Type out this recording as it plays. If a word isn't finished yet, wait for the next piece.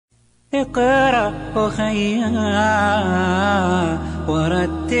اقرأ أخيا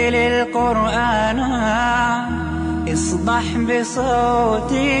ورتل القرآن، اصدح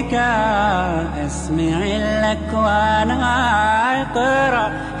بصوتك اسمع الأكوان.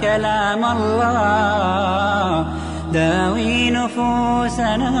 اقرأ كلام الله داوي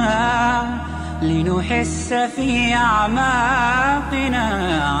نفوسنا، لنحس في أعماقنا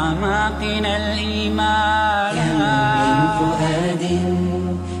الإيمان. كم من فؤاد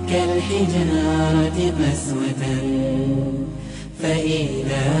كالحجارة قسوة،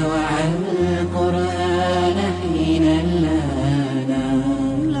 فإذا وعى القرآن حين لانا.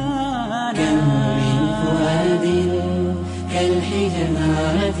 كم من فؤاد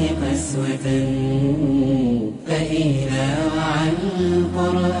كالحجارة قسوة، فإذا وعى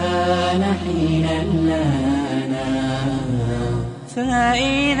القرآن حين لانا.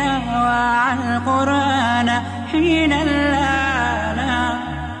 فإذا وعى القرآن حين لانا.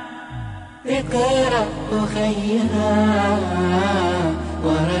 اقرأ أخيا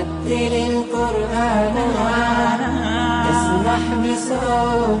ورتل القرآن، اسمح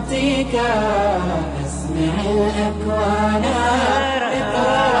بصوتك اسمع الأكوان.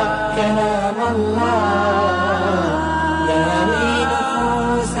 اقرأ كلام الله داوي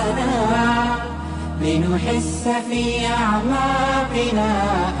نفوسنا، لنحس في أعماقنا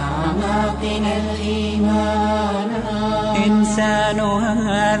الإيمان. إنسان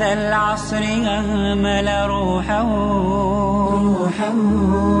هذا العصر أهمل روحه،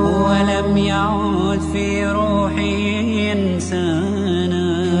 ولم يعد في روحه إنسانا.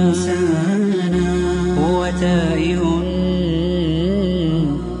 هو تائه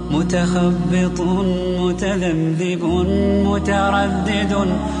متخبط متذبذب متردد،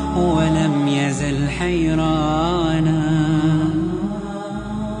 ولم يزل حيرانا.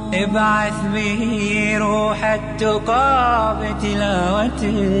 ابعث به روح التقى بتلاوة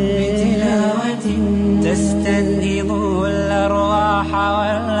تستنهض الأرواح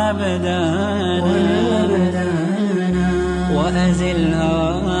والأبدان. وأزل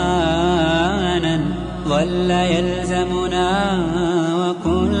هوانا ظل يلزمنا،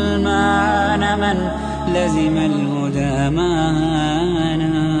 وكل ما من لزم الهدى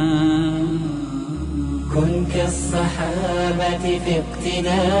معنا. كن كالصحابة في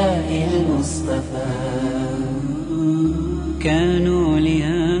اقتداء المصطفى، كانوا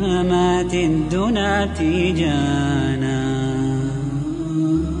لهامات الدنا تيجانا.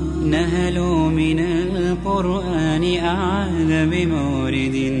 نهلوا من القرآن أعذب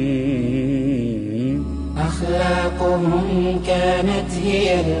مورد، أخلاقهم كانت هي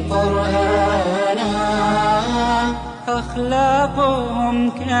القرآن. أخلاقهم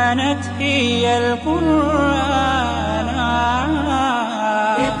كانت هي القرآن.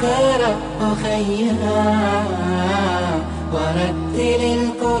 اقرأ أخيا ورتل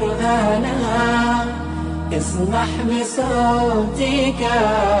القرآن، اصلح بصوتك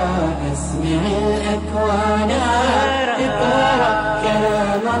اسمع الأكوان. اقرأ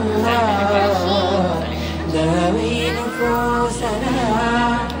كلام الله داوي نفوسنا،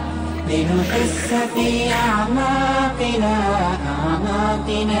 لنحس في أعماقنا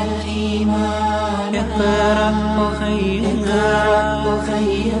الإيمان. اقرأ أخيا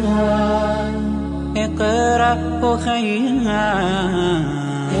اقرأ أخيا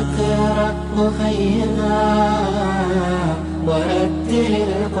اقرأ أخيا ورتل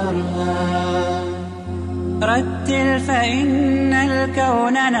القرآن. رتل فإن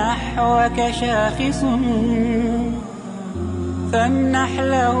الكون نحوك شاخص، فامنح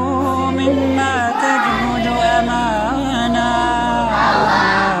له مما تجهد أمانا.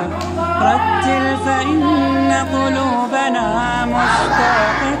 رتل فإن قلوبنا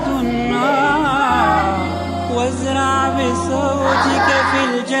مشتاقة، وازرع بصوتك في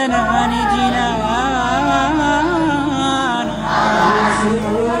الجنان جنانا.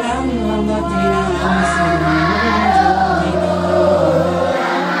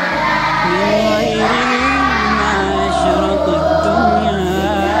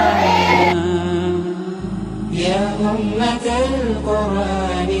 أمة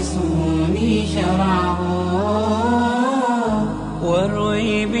القرآن سوني شرعه،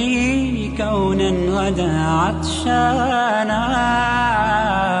 واروي به كونا غدا عطشانا.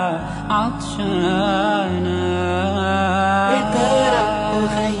 اقرأ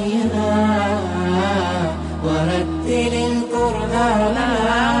أخيا ورتل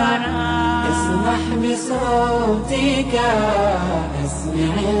القرآن، اسمح بصوتك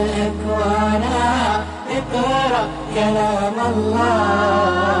اسمع الأكوان. اقرأ كلام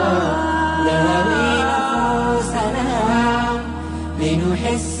الله داوي نفوسنا،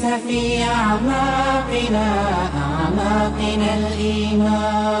 لنحس في أعماقنا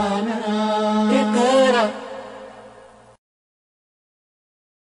الإيمان.